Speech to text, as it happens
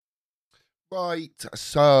Right,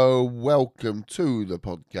 so welcome to the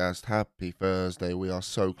podcast. Happy Thursday. We are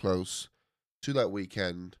so close to that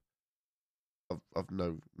weekend of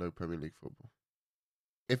no Premier League football.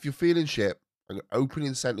 If you're feeling shit, an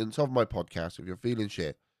opening sentence of my podcast, if you're feeling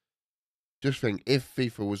shit, just think if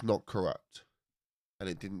FIFA was not corrupt and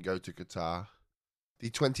it didn't go to Qatar, the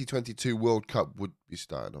 2022 World Cup would be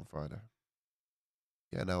starting on Friday.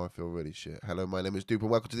 Yeah, now I feel really shit. Hello, my name is Dupe,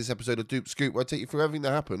 and welcome to this episode of Dupe Scoop, where I take you through everything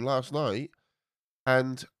that happened last night.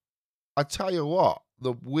 And I tell you what,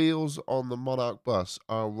 the wheels on the Monarch bus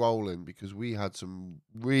are rolling because we had some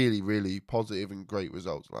really, really positive and great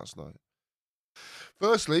results last night.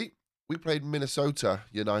 Firstly, we played Minnesota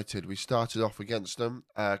United. We started off against them.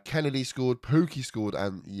 Kennedy scored, Pookie scored,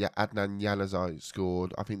 and Adnan Januzaj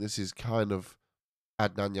scored. I think this is kind of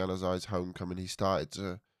Adnan Januzaj's homecoming. He started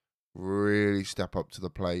to really step up to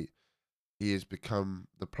the plate. He has become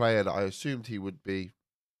the player that I assumed he would be.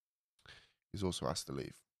 He's also asked to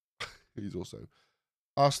leave. He's also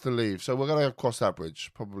asked to leave. So we're going to cross that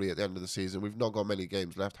bridge probably at the end of the season. We've not got many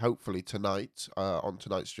games left. Hopefully tonight, on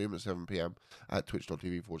tonight's stream at 7 p.m. at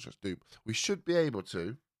twitch.tv/dupe, we should be able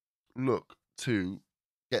to look to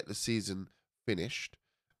get the season finished,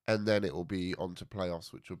 and then it will be on to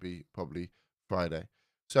playoffs, which will be probably Friday.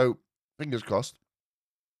 So fingers crossed,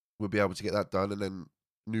 we'll be able to get that done, and then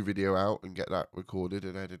new video out and get that recorded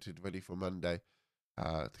and edited ready for Monday.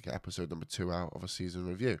 To get episode number 2 out of a season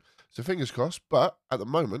review. So fingers crossed, but at the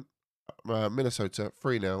moment, Minnesota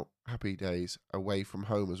 3-0, happy days away from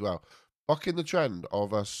home as well. Bucking the trend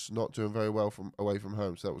of us not doing very well from away from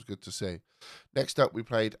home, so that was good to see. Next up, we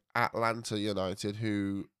played Atlanta United,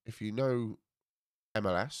 who, if you know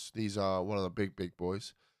MLS, these are one of the big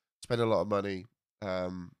boys. Spend a lot of money,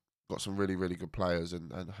 got some really, really good players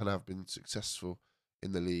and have been successful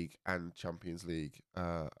in the league and Champions League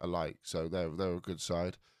alike. So they're a good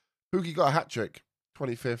side. Pookie got a hat-trick,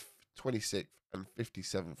 25th, 26th and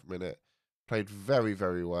 57th minute. Played very,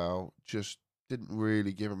 very well. Just didn't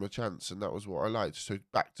really give him a chance, and that was what I liked. So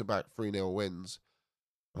back-to-back 3-0 wins.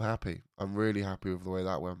 I'm happy. I'm really happy with the way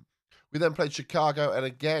that went. We then played Chicago, and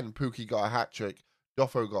again, Pookie got a hat-trick.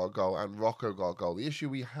 Doffo got a goal, and Rocco got a goal. The issue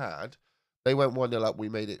we had, they went 1-0 up, we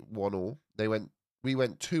made it 1-1. We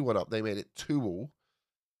went 2-1 up, they made it 2-2.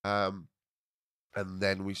 And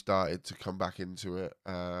then we started to come back into it.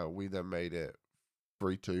 We then made it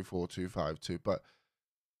 3-2, 4-2, 5-2. But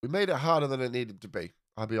we made it harder than it needed to be,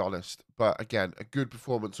 I'll be honest. But again, a good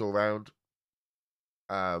performance all round.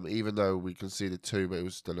 Even though we conceded 2, but it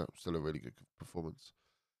was still a really good performance.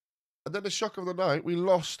 And then the shock of the night, we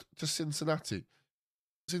lost to Cincinnati.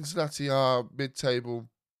 Cincinnati are mid-table.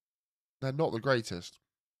 They're not the greatest.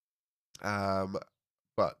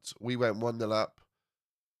 But we went 1-0 up.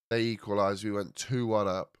 They equalised. We went 2-1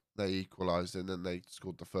 up. They equalised, and then they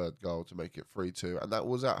scored the third goal to make it 3-2, and that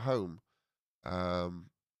was at home.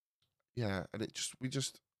 Yeah, and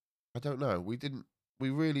I don't know. We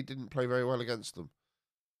really didn't play very well against them.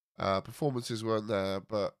 Performances weren't there,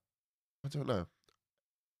 but I don't know.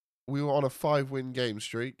 We were on a 5-win game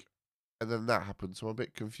streak, and then that happened, so I'm a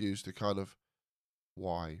bit confused to kind of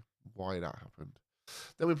why that happened.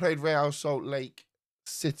 Then we played Real Salt Lake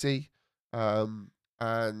City,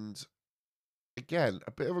 and again,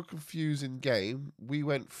 a bit of a confusing game. We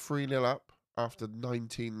went 3-0 up after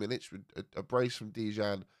 19 minutes with a brace from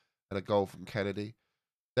Dijon and a goal from Kennedy.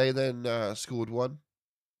 They then scored 1.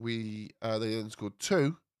 They then scored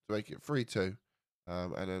 2 to make it 3-2.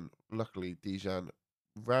 And then luckily Dijon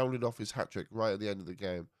rounded off his hat-trick right at the end of the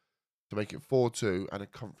game to make it 4-2 and a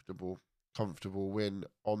comfortable win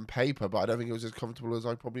on paper, but I don't think it was as comfortable as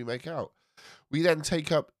I probably make out. We then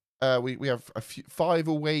take up we have 5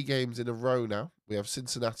 away games in a row now. We have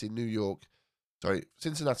Cincinnati, New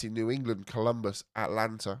England, Columbus,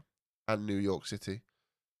 Atlanta, and New York City.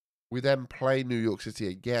 We then play New York City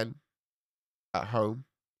again at home,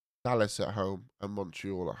 Dallas at home, and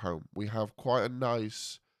Montreal at home. We have quite a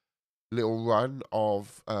nice little run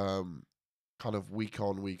of kind of week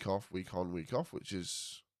on, week off, which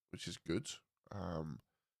is good.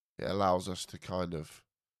 It allows us to kind of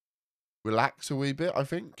relax a wee bit, I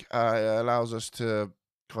think. It allows us to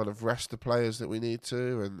kind of rest the players that we need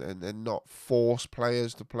to and not force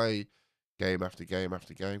players to play game after game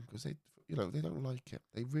after game because they don't like it.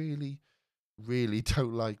 They really, really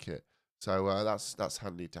don't like it. So that's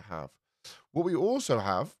handy to have. What we also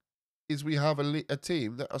have is we have a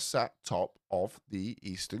team that are sat top of the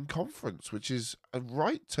Eastern Conference, which is a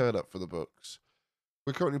right turn up for the books.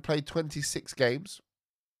 We're currently played 26 games.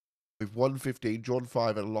 We've won 15, drawn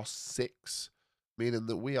 5, and lost 6, meaning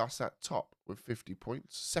that we are sat top with 50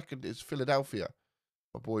 points. Second is Philadelphia.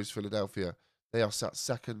 My boys, Philadelphia. They are sat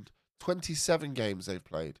second, 27 games they've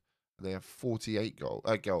played, and they have 48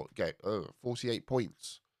 48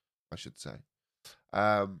 points, I should say.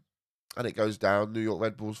 And it goes down. New York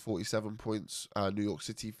Red Bulls 47 points, New York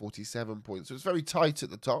City 47 points. So it's very tight at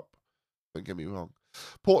the top. Don't get me wrong.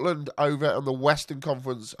 Portland over on the Western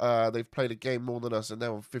Conference, they've played a game more than us and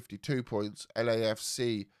they're on 52 points.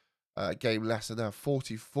 LAFC, a game less and they're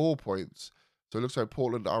 44 points. So it looks like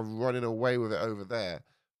Portland are running away with it over there.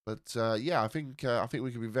 But yeah, I think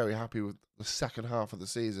we can be very happy with the second half of the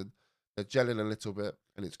season. They're gelling a little bit,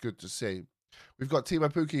 and it's good to see. We've got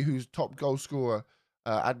Timo Pukki, who's top goal scorer.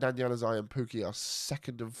 Adnan Januzaj and Pukki are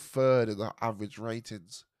second and third in the average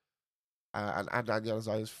ratings. And Adnan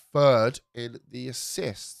Januzaj is third in the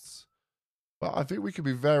assists. But I think we can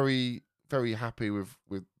be very, very happy with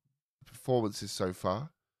performances so far.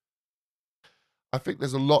 I think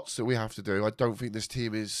there's a lots that we have to do. I don't think this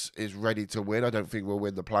team is ready to win. I don't think we'll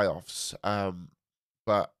win the playoffs.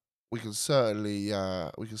 But we can certainly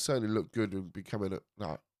look good and be coming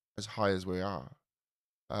as high as we are.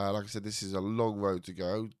 Like I said, this is a long road to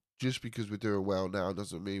go. Just because we're doing well now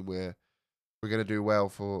doesn't mean we're going to do well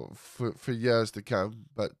for years to come.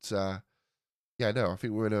 But yeah, no, I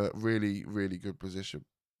think we're in a really, really good position.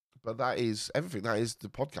 But that is everything. That is the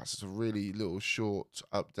podcast. It's a really little short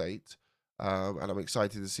update. And I'm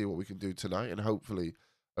excited to see what we can do tonight. And hopefully,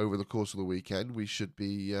 over the course of the weekend, we should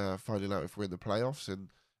be finding out if we're in the playoffs. And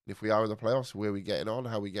if we are in the playoffs, where we getting on,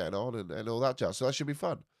 how we getting on, and all that jazz. So that should be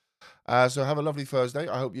fun. So have a lovely Thursday.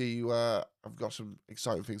 I hope you have got some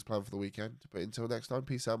exciting things planned for the weekend. But until next time,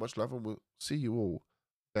 peace out, much love, and we'll see you all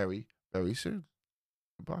very, very soon.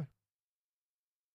 Goodbye.